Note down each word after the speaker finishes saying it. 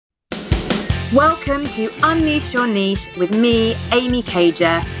Welcome to Unleash Your Niche with me, Amy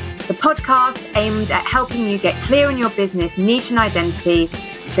Cager, the podcast aimed at helping you get clear on your business niche and identity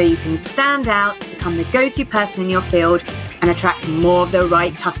so you can stand out, become the go-to person in your field and attract more of the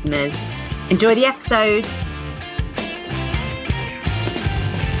right customers. Enjoy the episode.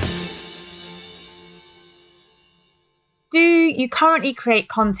 Do you currently create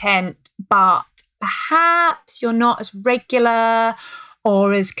content, but perhaps you're not as regular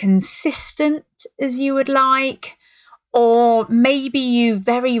or as consistent as you would like? Or maybe you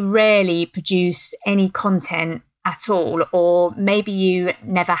very rarely produce any content at all, or maybe you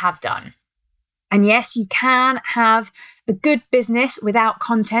never have done. And yes, you can have a good business without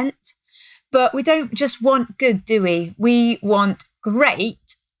content, but we don't just want good, do we? We want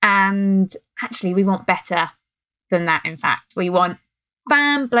great, and actually we want better than that, in fact. We want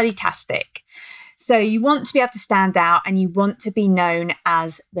fan-bloody-tastic. So you want to be able to stand out and you want to be known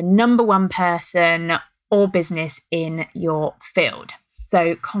as the number one person or business in your field.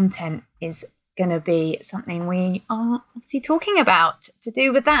 So content is going to be something we are obviously talking about to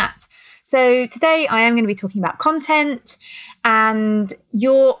do with that. So today I am going to be talking about content, and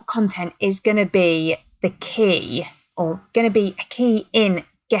your content is going to be the key, or going to be a key in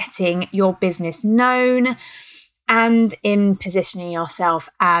getting your business known and in positioning yourself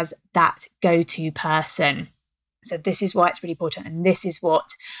as that go-to person. So this is why it's really important, and this is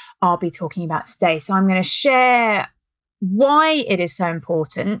what I'll be talking about today. So I'm going to share why it is so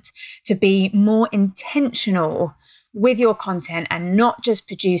important to be more intentional with your content and not just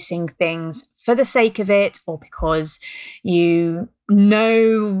producing things for the sake of it, or because you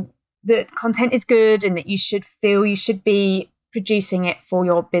know that content is good and that you should feel you should be producing it for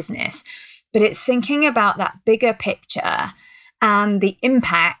your business. But it's thinking about that bigger picture and the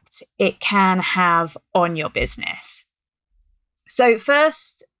impact it can have on your business. So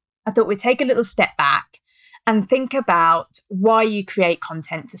first, I thought we'd take a little step back and think about why you create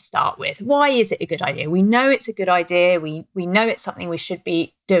content to start with. Why is it a good idea? We know it's a good idea. We know it's something we should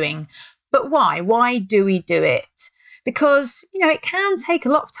be doing. But why? Why do we do it? Because, it can take a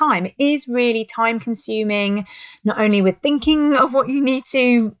lot of time. It is really time consuming, not only with thinking of what you need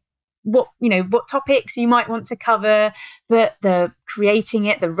to what topics you might want to cover, but the creating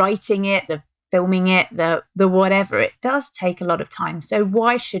it, the writing it, the filming it, the whatever, it does take a lot of time. So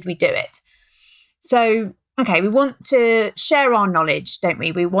why should we do it? So, we want to share our knowledge, don't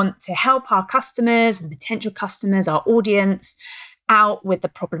we? We want to help our customers and potential customers, our audience, out with the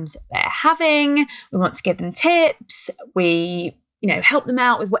problems that they're having. We want to give them tips. We help them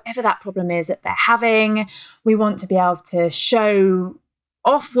out with whatever that problem is that they're having. We want to be able to show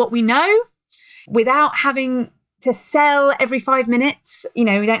off what we know without having to sell every 5 minutes. We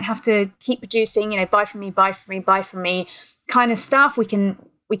don't have to keep producing, buy from me kind of stuff. We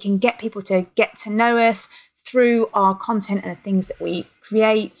can get people to get to know us through our content and the things that we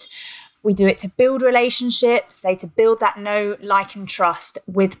create. We do it to build relationships, to build that know, like, and trust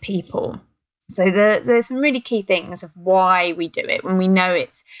with people. So there's some really key things of why we do it when we know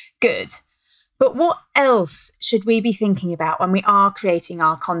it's good. But what else should we be thinking about when we are creating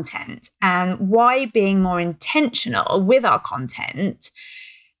our content, and why being more intentional with our content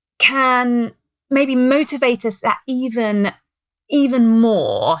can maybe motivate us that even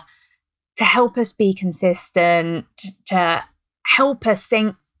more, to help us be consistent, to help us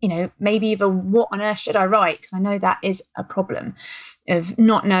think, maybe even what on earth should I write? Because I know that is a problem of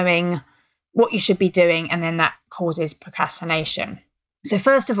not knowing what you should be doing, and then that causes procrastination. So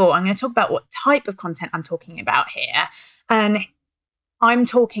first of all, I'm going to talk about what type of content I'm talking about here. And I'm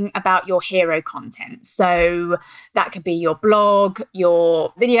talking about your hero content. So that could be your blog,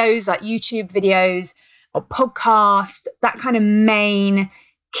 your videos like YouTube videos or podcast, that kind of main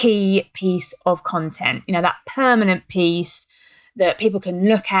key piece of content, that permanent piece that people can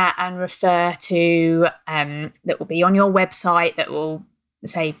look at and refer to, that will be on your website, that will,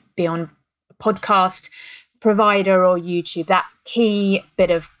 say, be on a podcast provider or YouTube, that key bit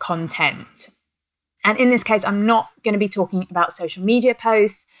of content. And in this case, I'm not going to be talking about social media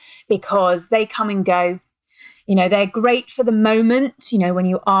posts, because they come and go. They're great for the moment, when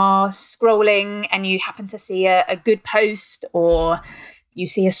you are scrolling and you happen to see a good post, or you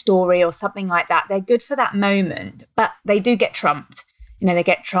see a story or something like that. They're good for that moment, but they do get trumped. They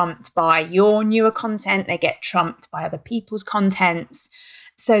get trumped by your newer content. They get trumped by other people's contents.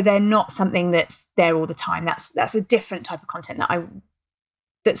 So they're not something that's there all the time. That's a different type of content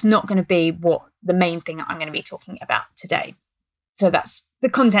that's not going to be what the main thing that I'm going to be talking about today. So that's the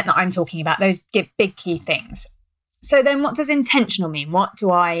content that I'm talking about, those big key things. So then what does intentional mean? What do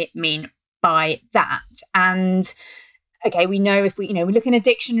I mean by that? And okay, we know if we look in a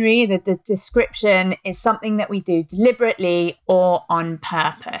dictionary, that the description is something that we do deliberately or on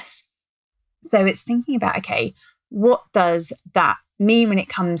purpose. So it's thinking about, okay, what does that mean when it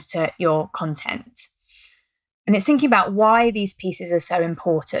comes to your content? And it's thinking about why these pieces are so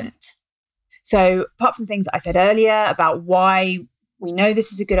important. So apart from things I said earlier about why we know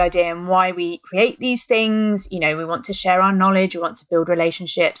this is a good idea and why we create these things, we want to share our knowledge, we want to build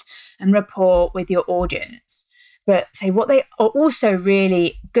relationships and rapport with your audience. But say what they are also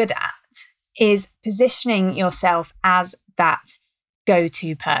really good at is positioning yourself as that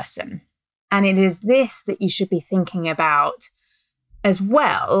go-to person. And it is this that you should be thinking about as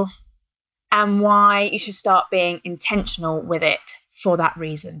well, and why you should start being intentional with it for that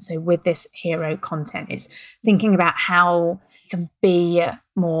reason. So with this hero content, is thinking about how you can be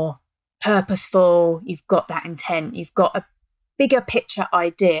more purposeful. You've got that intent. You've got a bigger picture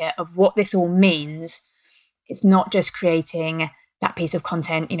idea of what this all means. It's not just creating that piece of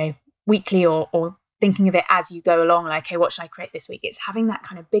content, weekly or thinking of it as you go along, like, hey, what should I create this week? It's having that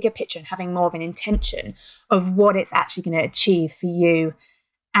kind of bigger picture and having more of an intention of what it's actually going to achieve for you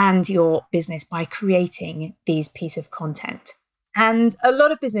and your business by creating these pieces of content. And a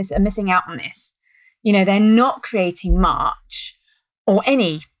lot of business are missing out on this. They're not creating much or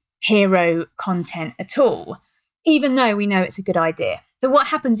any hero content at all, even though we know it's a good idea. So what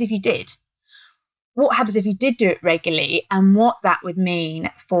happens if you did? What happens if you did do it regularly, and what that would mean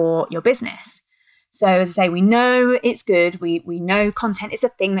for your business? So as I say, we know it's good. We know content is a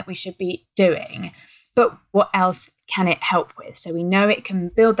thing that we should be doing, but what else can it help with? So we know it can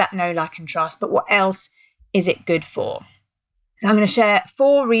build that know, like, and trust, but what else is it good for? So I'm going to share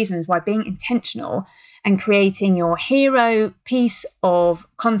 4 reasons why being intentional and creating your hero piece of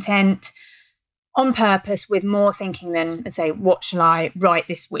content on purpose with more thinking than, let's say, what shall I write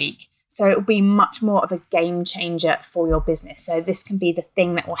this week? So it will be much more of a game changer for your business. So this can be the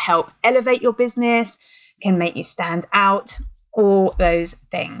thing that will help elevate your business, can make you stand out, all those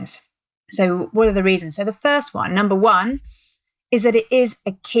things. So what are the reasons? So the first one, number 1, is that it is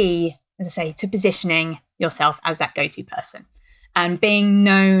a key, as I say, to positioning yourself as that go-to person and being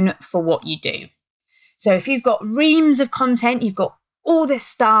known for what you do. So if you've got reams of content, you've got all this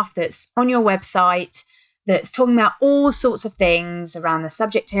stuff that's on your website that's talking about all sorts of things around the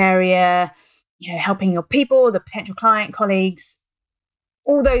subject area, helping your people, the potential client, colleagues,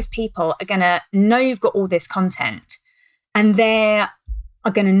 all those people are going to know you've got all this content, and they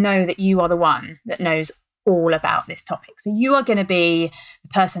are going to know that you are the one that knows all about this topic. So you are going to be the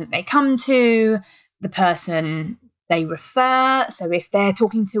person that they come to, the person they refer. So if they're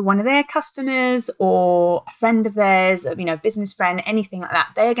talking to one of their customers or a friend of theirs, business friend, anything like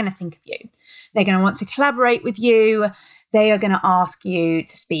that, they're going to think of you. They're going to want to collaborate with you. They are going to ask you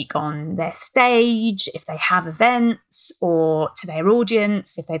to speak on their stage if they have events, or to their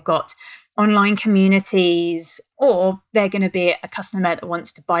audience if they've got online communities, or they're going to be a customer that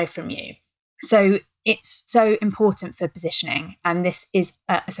wants to buy from you. So it's so important for positioning. And this is,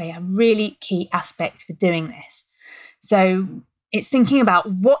 a really key aspect for doing this. So it's thinking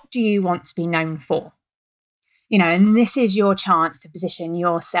about, what do you want to be known for? And this is your chance to position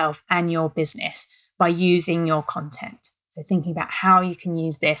yourself and your business by using your content. So thinking about how you can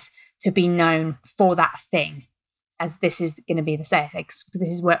use this to be known for that thing, as this is going to be the same. Because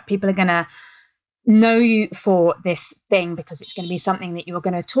this is what people are going to know you for, this thing, because it's going to be something that you are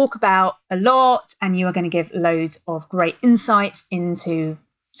going to talk about a lot, and you are going to give loads of great insights into,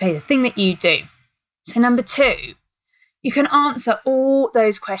 say, the thing that you do. So number 2, you can answer all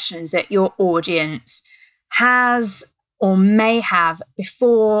those questions that your audience has or may have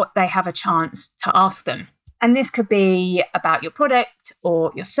before they have a chance to ask them. And this could be about your product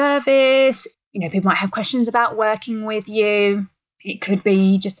or your service. People might have questions about working with you. It could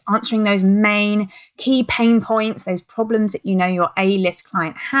be just answering those main key pain points, those problems that your A-list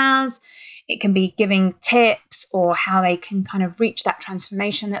client has. It can be giving tips or how they can kind of reach that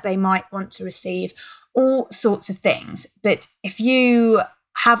transformation that they might want to receive, all sorts of things. But if you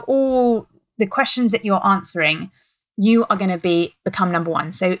have all the questions that you're answering, you are going to become number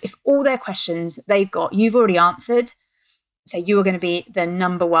 1. So if all their questions they've got, you've already answered, so you are going to be the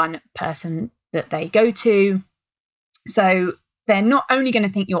number 1 person that they go to. So they're not only going to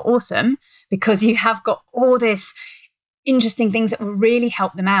think you're awesome because you have got all this interesting things that will really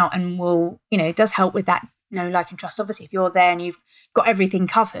help them out and will, it does help with that know, like, and trust. Obviously, if you're there and you've got everything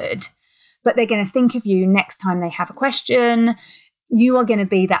covered, but they're going to think of you next time they have a question. You are going to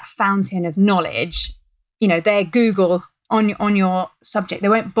be that fountain of knowledge. Their Google on your subject. They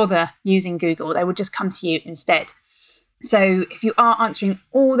won't bother using Google. They will just come to you instead. So if you are answering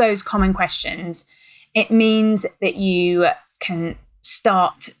all those common questions It means that you can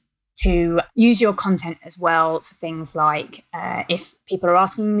start to use your content as well for things like if people are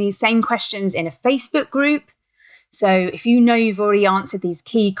asking these same questions in a Facebook group. So if you know you've already answered these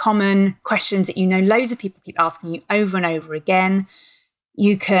key common questions that you know loads of people keep asking you over and over again,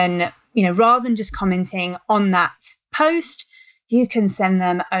 you can, rather than just commenting on that post, you can send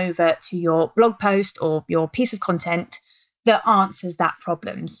them over to your blog post or your piece of content that answers that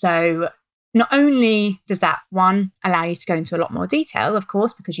problem. So not only does that, one, allow you to go into a lot more detail, of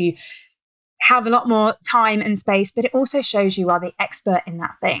course, because you have a lot more time and space, but it also shows you are the expert in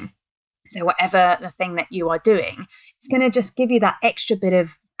that thing. So whatever the thing that you are doing, it's going to just give you that extra bit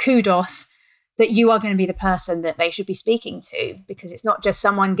of kudos that you are going to be the person that they should be speaking to, because it's not just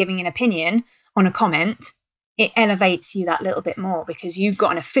someone giving an opinion on a comment. It elevates you that little bit more because you've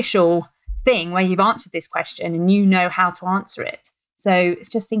got an official thing where you've answered this question and you know how to answer it. So it's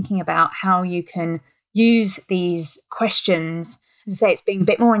just thinking about how you can use these questions. As I say, it's being a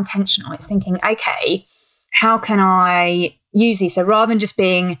bit more intentional. It's thinking, okay, how can I use these? So rather than just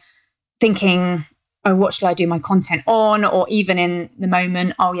thinking, oh, what should I do my content on? Or even in the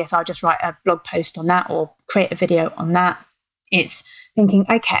moment, oh, yes, I'll just write a blog post on that or create a video on that. It's thinking,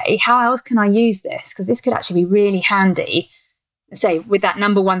 okay, how else can I use this? Because this could actually be really handy, say, with that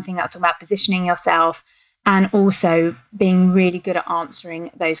number one thing that's about positioning yourself and also being really good at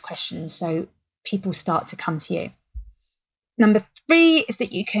answering those questions so people start to come to you. Number 3 is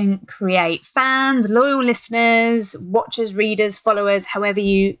that you can create fans, loyal listeners, watchers, readers, followers, however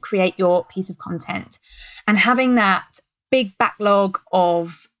you create your piece of content. And having that big backlog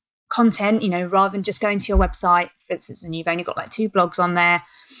of content, rather than just going to your website, for instance, and you've only got like 2 blogs on there.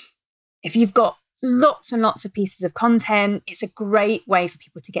 If you've got lots and lots of pieces of content, it's a great way for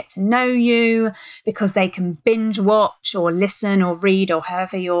people to get to know you because they can binge watch or listen or read or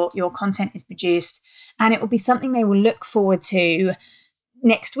however your content is produced. And it will be something they will look forward to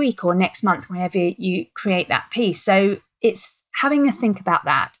next week or next month whenever you create that piece. So it's having a think about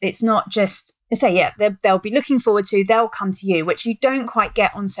that. It's not just, they'll be looking forward to, they'll come to you, which you don't quite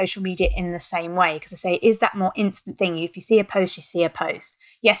get on social media in the same way. Because it is that more instant thing. If you see a post, you see a post.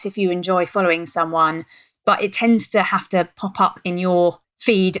 Yes, if you enjoy following someone, but it tends to have to pop up in your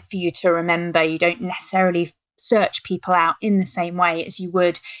feed for you to remember. You don't necessarily search people out in the same way as you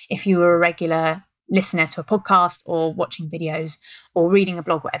would if you were a regular listener to a podcast or watching videos or reading a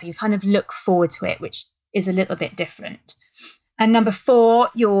blog, whatever. You kind of look forward to it, which is a little bit different. And number 4,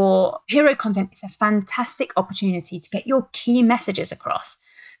 your hero content is a fantastic opportunity to get your key messages across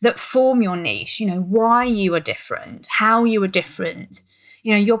that form your niche, why you are different, how you are different,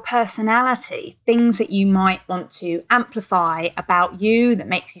 your personality, things that you might want to amplify about you that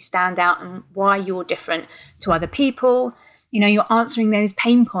makes you stand out and why you're different to other people. You're answering those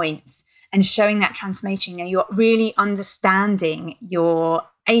pain points and showing that transformation. You're really understanding your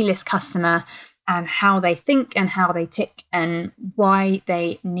A-list customer and how they think and how they tick and why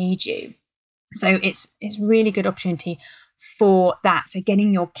they need you. So it's really good opportunity for that. So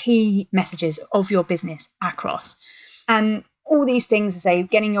getting your key messages of your business across. And all these things,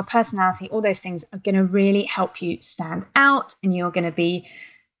 getting your personality, all those things are going to really help you stand out, and you're going to be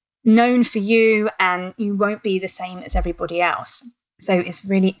known for you and you won't be the same as everybody else. So it's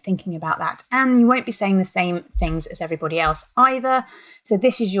really thinking about that. And you won't be saying the same things as everybody else either. So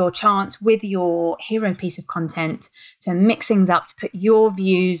this is your chance with your hero piece of content to mix things up, to put your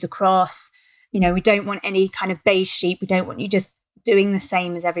views across. We don't want any kind of beige sheep. We don't want you just doing the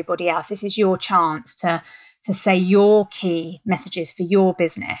same as everybody else. This is your chance to say your key messages for your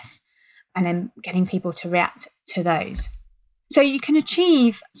business and then getting people to react to those. So you can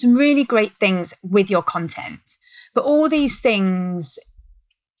achieve some really great things with your content. But all these things,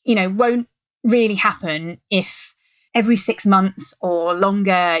 won't really happen if every 6 months or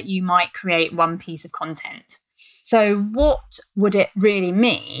longer you might create one piece of content. So what would it really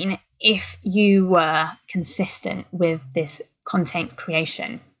mean if you were consistent with this content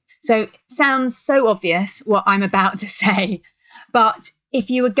creation? So it sounds so obvious what I'm about to say, but if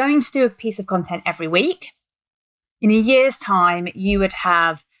you were going to do a piece of content every week, in a year's time, you would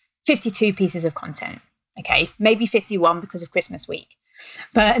have 52 pieces of content. Okay, maybe 51 because of Christmas week.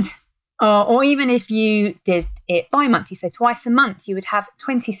 But, or even if you did it bi-monthly, so twice a month, you would have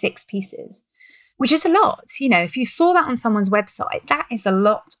 26 pieces, which is a lot. If you saw that on someone's website, that is a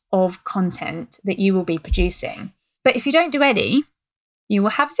lot of content that you will be producing. But if you don't do any, you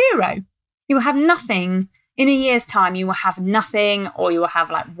will have 0. You will have nothing. In a year's time, you will have nothing, or you will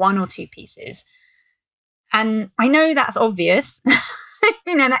have like 1 or 2 pieces. And I know that's obvious.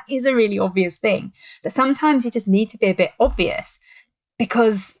 That is a really obvious thing. But sometimes you just need to be a bit obvious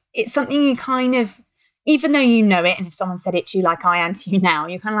because it's something you kind of even though you know it, and if someone said it to you like I am to you now,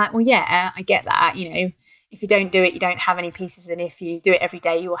 you're kind of like, well, yeah, I get that. If you don't do it, you don't have any pieces. And if you do it every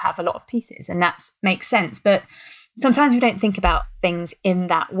day, you will have a lot of pieces. And that makes sense. But sometimes we don't think about things in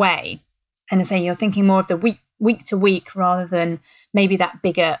that way. And I say you're thinking more of the week to week rather than maybe that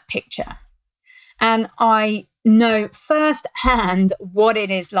bigger picture. And I know firsthand what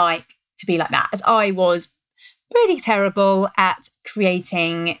it is like to be like that, as I was pretty terrible at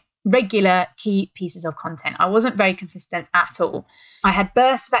creating regular key pieces of content. I wasn't very consistent at all. I had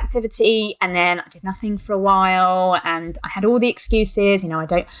bursts of activity and then I did nothing for a while, and I had all the excuses. I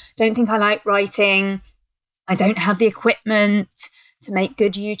don't think I like writing. I don't have the equipment to make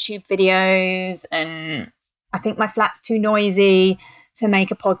good YouTube videos, and I think my flat's too noisy to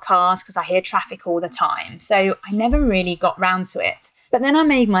make a podcast because I hear traffic all the time. So I never really got round to it. But then I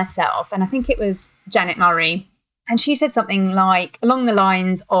made myself, and I think it was Janet Murray, and she said something like along the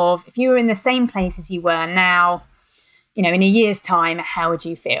lines of, if you were in the same place as you were now, in a year's time, how would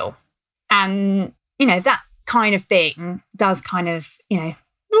you feel? And, that kind of thing does kind of,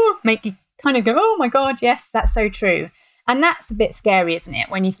 make you kind of go, oh my God, yes, that's so true. And that's a bit scary, isn't it?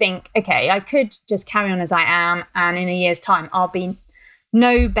 When you think, okay, I could just carry on as I am, and in a year's time, I'll be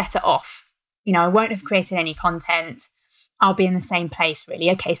no better off. I won't have created any content. I'll be in the same place, really.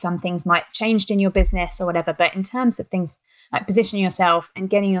 Okay, some things might have changed in your business or whatever, but in terms of things like positioning yourself and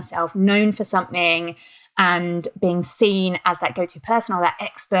getting yourself known for something and being seen as that go-to person or that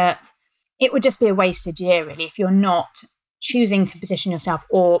expert, it would just be a wasted year, really, if you're not choosing to position yourself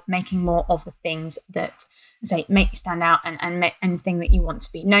or making more of the things that, say, make you stand out and make anything that you want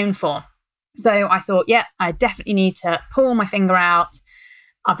to be known for. So I thought, yeah, I definitely need to pull my finger out.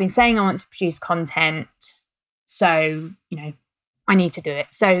 I've been saying I want to produce content. So, I need to do it.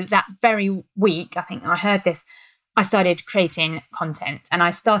 So that very week, I think I heard this, I started creating content, and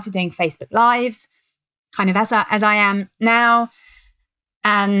I started doing Facebook Lives, kind of as I am now.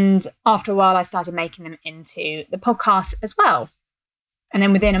 And after a while, I started making them into the podcast as well. And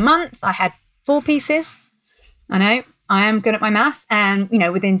then within a month, I had 4 pieces. I know, I am good at my maths. And,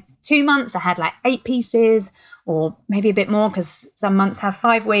 within 2 months, I had like 8 pieces, or maybe a bit more because some months have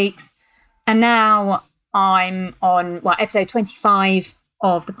 5 weeks. And now I'm on episode 25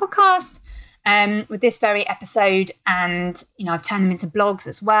 of the podcast with this very episode. And, I've turned them into blogs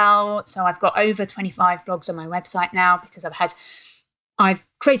as well. So I've got over 25 blogs on my website now because I've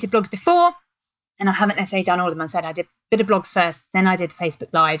created blogs before and I haven't necessarily done all of them. I said I did a bit of blogs first, then I did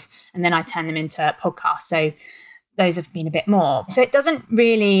Facebook Lives, and then I turned them into podcasts. So those have been a bit more. So it doesn't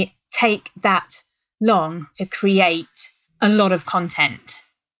really take that long to create a lot of content.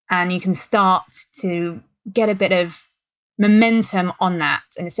 And you can start to get a bit of momentum on that.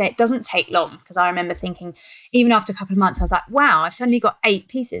 And say it doesn't take long, because I remember thinking, even after a couple of months, I was like, wow, I've suddenly got 8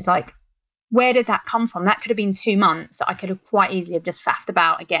 pieces. Like, where did that come from? That could have been 2 months that I could have quite easily have just faffed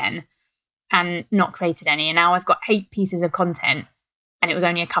about again and not created any. And now I've got 8 pieces of content and it was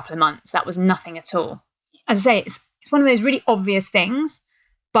only a couple of months. That was nothing at all. As I say, it's one of those really obvious things,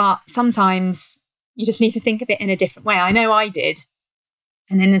 but sometimes you just need to think of it in a different way. I know I did.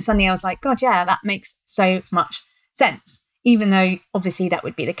 And then suddenly I was like, God, yeah, that makes so much sense, even though obviously that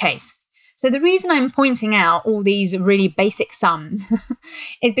would be the case. So the reason I'm pointing out all these really basic sums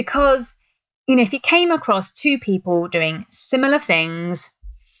is because, if you came across 2 people doing similar things,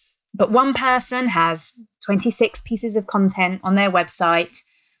 but one person has 26 pieces of content on their website,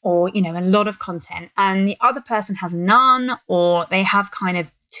 or, a lot of content, and the other person has none, or they have kind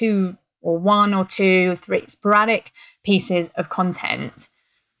of 2 or 1 or 2 or 3 sporadic pieces of content,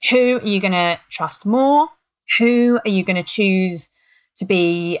 who are you going to trust more? Who are you going to choose to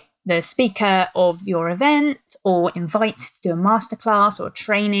be the speaker of your event, or invite to do a masterclass or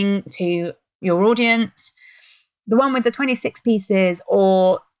training to your audience? The one with the 26 pieces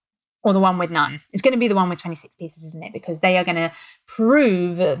or the one with none? It's going to be the one with 26 pieces, isn't it? Because they are going to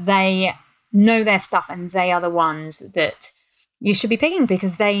prove that they know their stuff, and they are the ones that you should be picking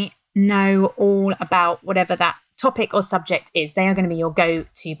because they know all about whatever that topic or subject is. They are going to be your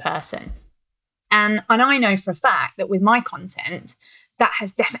go-to person. And I know for a fact that with my content, that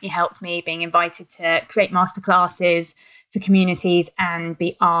has definitely helped me being invited to create masterclasses for communities and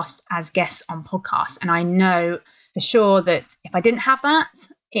be asked as guests on podcasts. And I know for sure that if I didn't have that,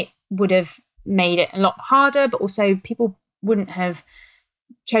 it would have made it a lot harder, but also people wouldn't have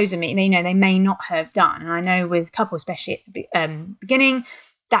chosen me. They may not have done. And I know with Couple, especially at the beginning,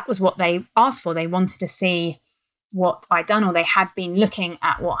 that was what they asked for. They wanted to see what I'd done, or they had been looking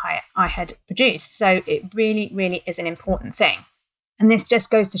at what I had produced. So it really, really is an important thing. And this just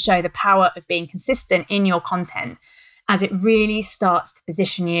goes to show the power of being consistent in your content, as it really starts to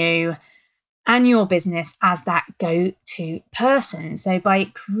position you and your business as that go-to person. So by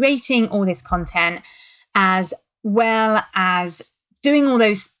creating all this content, as well as doing all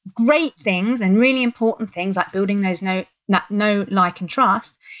those great things and really important things like building those know, like, and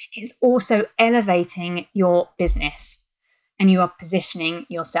trust, it's also elevating your business. And you are positioning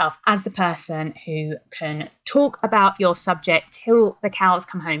yourself as the person who can talk about your subject till the cows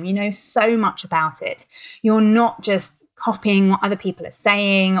come home. You know so much about it. You're not just copying what other people are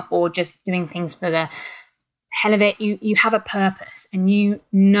saying or just doing things for the hell of it. You have a purpose and you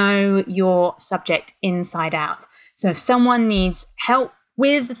know your subject inside out. So if someone needs help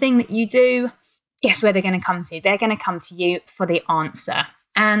with the thing that you do, guess where they're going to come to? They're going to come to you for the answer.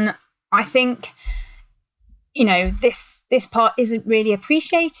 And I think, you know, this part isn't really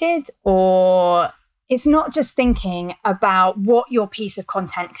appreciated, or it's not just thinking about what your piece of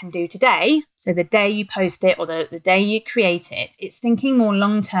content can do today. So the day you post it or the day you create it, it's thinking more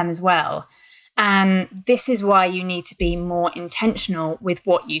long-term as well. And this is why you need to be more intentional with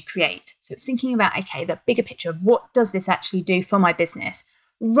what you create. So it's thinking about, okay, the bigger picture of what does this actually do for my business,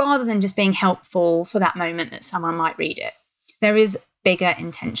 rather than just being helpful for that moment that someone might read it. There is bigger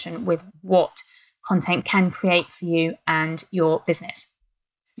intention with what content can create for you and your business.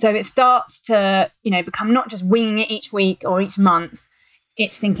 So it starts to, you know, become not just winging it each week or each month.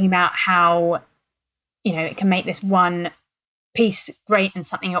 It's thinking about how, you know, it can make this one piece great and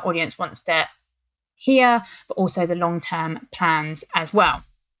something your audience wants to hear, but also the long-term plans as well.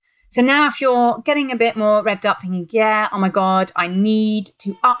 So now if you're getting a bit more revved up thinking, yeah, oh my God, I need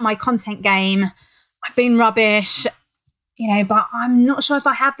to up my content game. I've been rubbish, you know, but I'm not sure if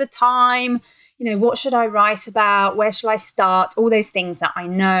I have the time. You know, what should I write about? Where shall I start? All those things that I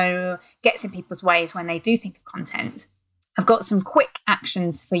know gets in people's ways when they do think of content. I've got some quick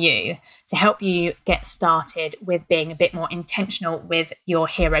actions for you to help you get started with being a bit more intentional with your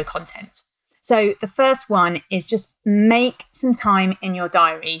hero content. So the first one is just make some time in your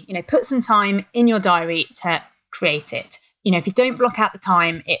diary. You know, put some time in your diary to create it. You know, if you don't block out the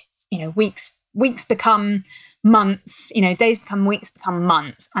time, it, you know, weeks become months, you know, days become weeks, become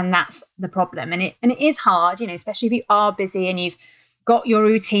months, and that's the problem. And it is hard, you know, especially if you are busy and you've got your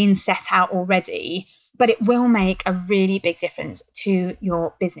routine set out already, but it will make a really big difference to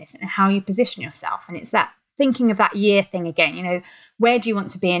your business and how you position yourself. And it's that thinking of that year thing again, you know, where do you want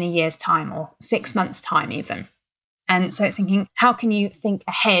to be in a year's time or 6 months' time even? And so it's thinking, how can you think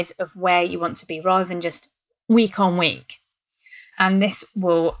ahead of where you want to be rather than just week on week? And this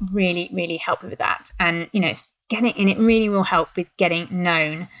will really, really help with that. And, you know, it's getting, and it really will help with getting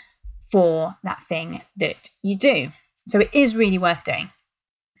known for that thing that you do. So it is really worth doing.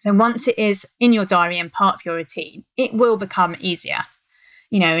 So once it is in your diary and part of your routine, it will become easier.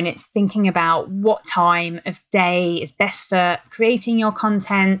 You know, and it's thinking about what time of day is best for creating your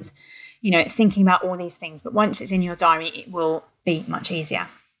content. You know, it's thinking about all these things. But once it's in your diary, it will be much easier.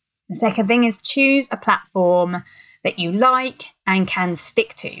 The second thing is choose a platform that you like and can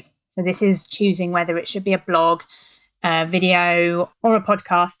stick to. So this is choosing whether it should be a blog, a video, or a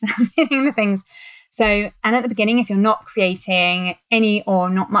podcast, the things. So, and at the beginning, if you're not creating any or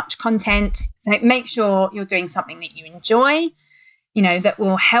not much content, so make sure you're doing something that you enjoy, you know, that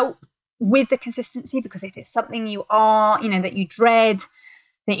will help with the consistency, because if it's something you are, you know, that you dread,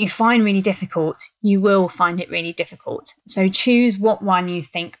 that you find really difficult, you will find it really difficult. So choose what one you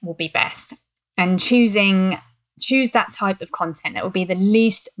think will be best, and choose that type of content that will be the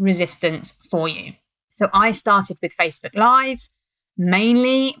least resistance for you. So I started with Facebook Lives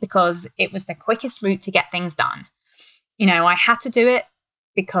mainly because it was the quickest route to get things done. You know, I had to do it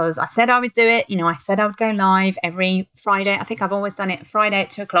because I said I would do it. You know, I said I would go live every Friday. I think I've always done it Friday at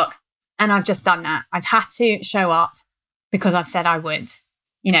 2:00. And I've just done that. I've had to show up because I've said I would,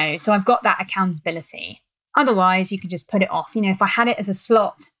 you know, so I've got that accountability. Otherwise, you could just put it off. You know, if I had it as a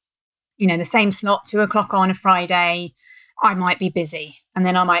slot, you know, the same slot, 2:00 on a Friday, I might be busy. And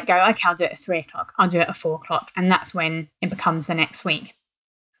then I might go, okay, I'll do it at 3:00. I'll do it at 4:00. And that's when it becomes the next week.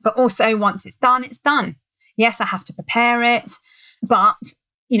 But also once it's done, it's done. Yes, I have to prepare it, but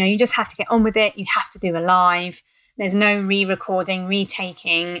you know, you just have to get on with it. You have to do a live. There's no re-recording,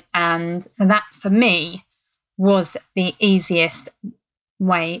 retaking. And so that for me was the easiest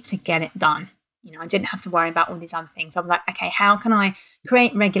way to get it done. You know, I didn't have to worry about all these other things. I was like, okay, how can I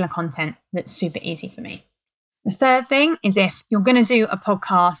create regular content that's super easy for me? The third thing is, if you're going to do a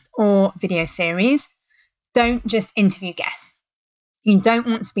podcast or video series, don't just interview guests. You don't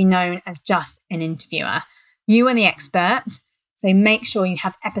want to be known as just an interviewer. You are the expert. So make sure you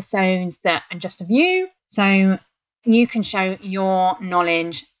have episodes that are just of you, so you can show your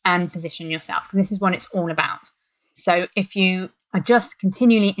knowledge and position yourself, because this is what it's all about. So if you are just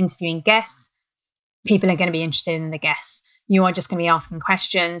continually interviewing guests, people are going to be interested in the guests. You are just going to be asking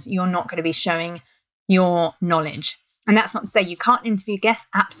questions. You're not going to be showing your knowledge. And that's not to say you can't interview guests,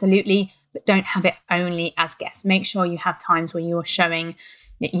 absolutely, but don't have it only as guests. Make sure you have times where you're showing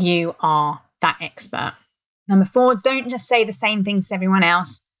that you are that expert. Number 4, don't just say the same things as everyone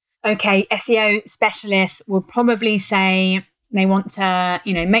else. Okay, SEO specialists will probably say they want to,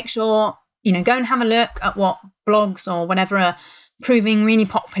 make sure, go and have a look at what blogs or whatever are proving really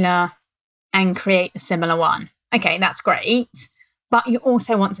popular and create a similar one. Okay, that's great. But you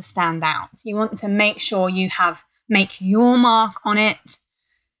also want to stand out. You want to make sure you make your mark on it.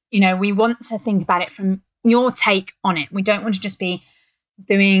 We want to think about it from your take on it. We don't want to just be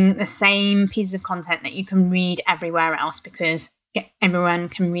doing the same pieces of content that you can read everywhere else, because everyone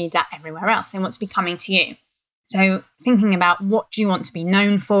can read that everywhere else. They want to be coming to you. So thinking about, what do you want to be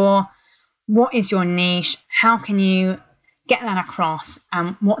known for? What is your niche? How can you get that across?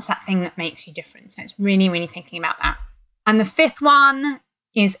 What's that thing that makes you different? So it's really, really thinking about that. And the 5th one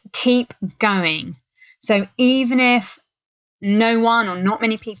is keep going. So even if no one or not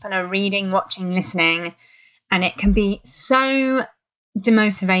many people are reading, watching, listening, and it can be so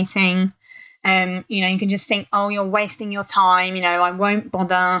demotivating, you can just think, oh, you're wasting your time, I won't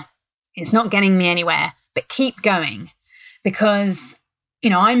bother, it's not getting me anywhere. But keep going, because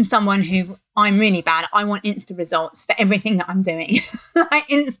I'm someone who, I'm really bad. I want instant results for everything that I'm doing. I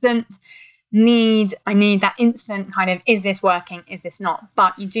need that instant kind of, is this working, is this not?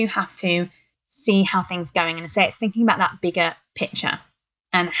 But you do have to see how things are going, and say it's thinking about that bigger picture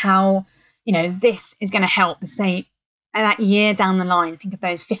and how this is going to help. Say that year down the line, think of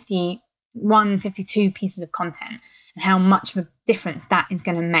those 51, 52 pieces of content and how much of a difference that is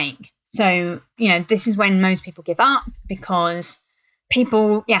going to make. So this is when most people give up, because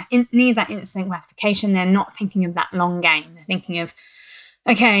people need that instant gratification. They're not thinking of that long game. They're thinking of,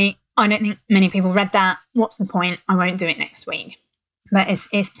 okay, I don't think many people read that, what's the point? I won't do it next week. But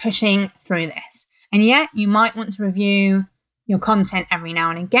it's pushing through this. And you might want to review your content every now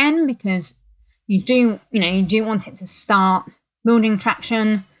and again, because you do want it to start building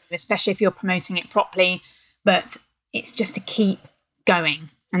traction, especially if you're promoting it properly. But it's just to keep going.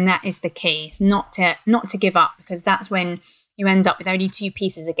 And that is the key. It's not to give up, because that's when you end up with only 2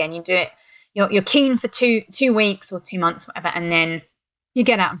 pieces again. You do it, you're keen for two weeks or 2 months, whatever, and then you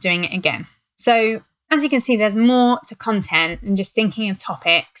get out of doing it again. So as you can see, there's more to content than just thinking of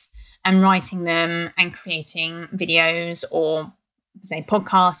topics and writing them and creating videos or, say,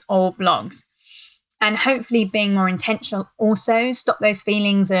 podcasts or blogs. And hopefully being more intentional also. Stop those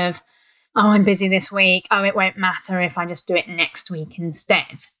feelings of, oh, I'm busy this week. Oh, it won't matter if I just do it next week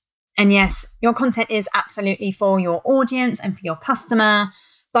instead. And yes, your content is absolutely for your audience and for your customer,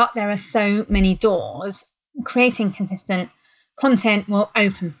 but there are so many doors creating consistent content will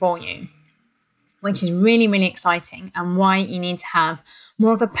open for you, which is really, really exciting, and why you need to have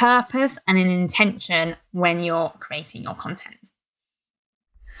more of a purpose and an intention when you're creating your content.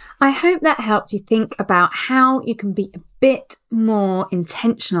 I hope that helped you think about how you can be a bit more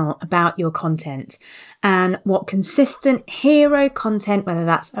intentional about your content and what consistent hero content, whether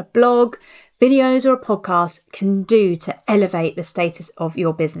that's a blog, videos or a podcast, can do to elevate the status of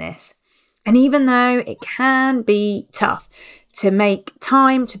your business. And even though it can be tough to make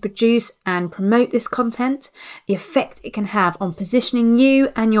time to produce and promote this content, the effect it can have on positioning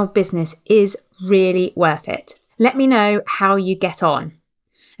you and your business is really worth it. Let me know how you get on.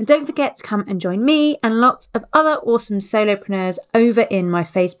 And don't forget to come and join me and lots of other awesome solopreneurs over in my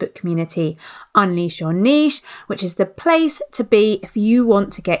Facebook community, Unleash Your Niche, which is the place to be if you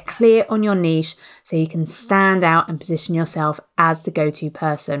want to get clear on your niche so you can stand out and position yourself as the go-to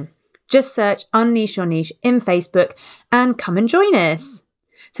person. Just search Unleash Your Niche in Facebook and come and join us.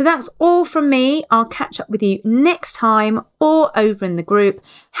 So that's all from me. I'll catch up with you next time or over in the group.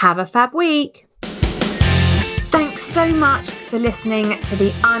 Have a fab week. Thanks so much for listening to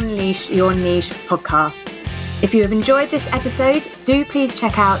the Unleash Your Niche podcast. If you have enjoyed this episode, do please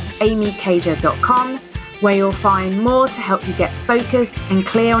check out amycager.com, where you'll find more to help you get focused and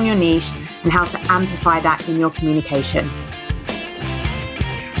clear on your niche and how to amplify that in your communication.